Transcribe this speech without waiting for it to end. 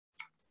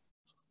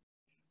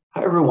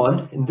Hi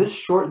everyone, in this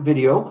short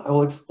video I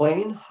will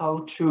explain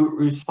how to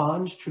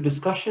respond to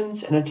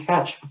discussions and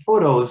attach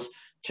photos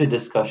to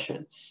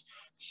discussions.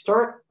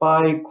 Start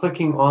by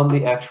clicking on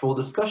the actual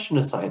discussion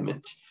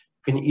assignment.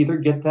 You can either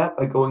get that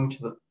by going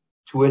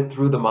to it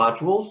through the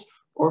modules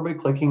or by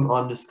clicking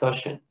on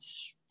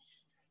discussions.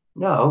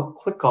 Now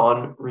click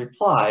on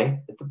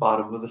reply at the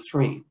bottom of the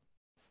screen.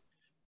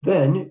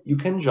 Then you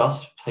can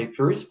just type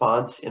your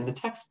response in the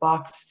text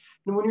box,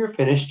 and when you're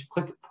finished,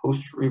 click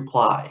post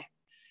reply.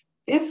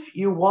 If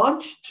you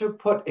want to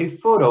put a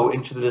photo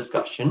into the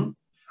discussion,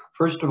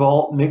 first of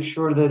all, make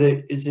sure that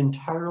it is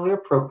entirely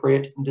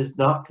appropriate and does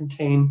not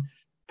contain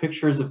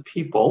pictures of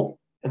people,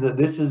 and that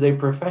this is a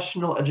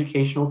professional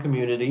educational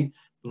community,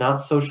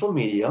 not social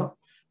media.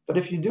 But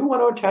if you do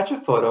want to attach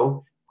a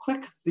photo,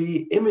 click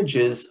the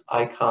images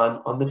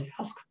icon on the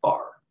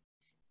taskbar.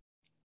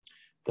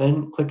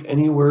 Then click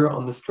anywhere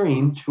on the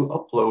screen to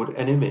upload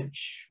an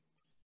image.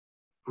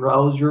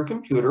 Browse your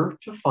computer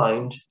to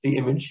find the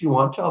image you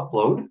want to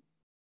upload.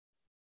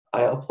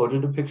 I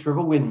uploaded a picture of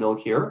a windmill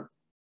here.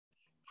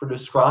 For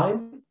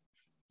describe,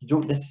 you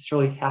don't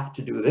necessarily have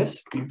to do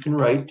this. You can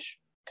write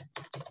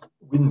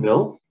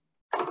windmill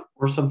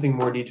or something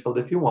more detailed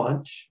if you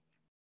want.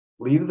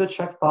 Leave the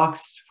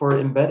checkbox for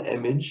embed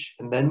image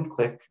and then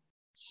click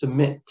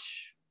submit.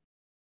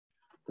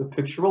 The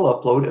picture will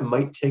upload. It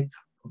might take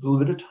a little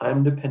bit of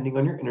time depending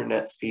on your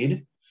internet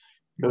speed.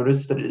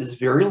 Notice that it is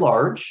very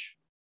large.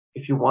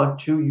 If you want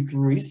to, you can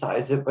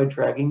resize it by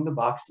dragging the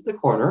box at the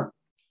corner.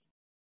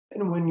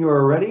 And when you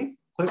are ready,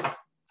 click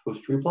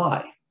post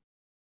reply.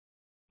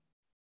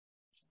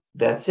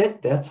 That's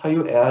it. That's how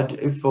you add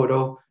a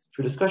photo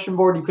to a discussion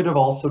board. You could have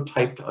also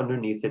typed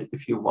underneath it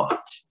if you want.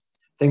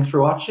 Thanks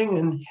for watching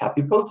and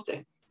happy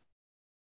posting.